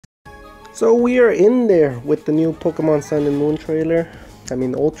So we are in there with the new Pokemon Sun and Moon trailer. I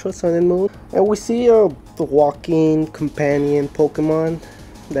mean Ultra Sun and Moon. And we see a walking companion Pokemon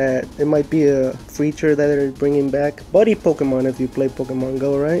that it might be a feature that they're bringing back. Buddy Pokemon if you play Pokemon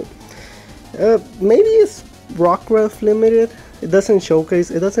Go, right? Maybe it's Rockruff limited. It doesn't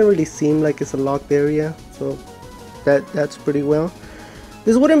showcase, it doesn't really seem like it's a locked area, so that's pretty well.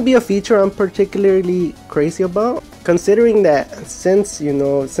 This wouldn't be a feature I'm particularly crazy about, considering that since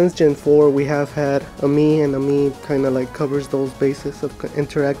Gen 4 we have had Ami, and Ami kind of like covers those bases of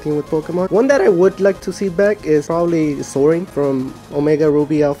interacting with Pokemon. One that I would like to see back is probably Soaring from Omega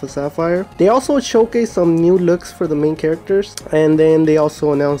Ruby Alpha Sapphire. They also showcased some new looks for the main characters, and then they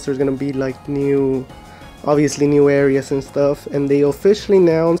also announced there's gonna be like obviously new areas and stuff, and they officially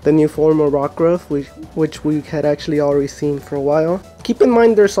announced the new form of Rockruff, which we had actually already seen for a while. Keep in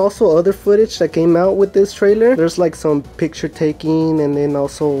mind there's also other footage that came out with this trailer. There's like some picture taking and then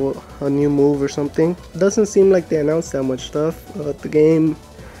also a new move or something. Doesn't seem like they announced that much stuff. The game,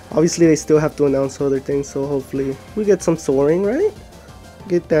 obviously they still have to announce other things, so hopefully we get some Soaring, right?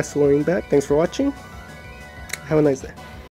 Get that Soaring back. Thanks for watching. Have a nice day.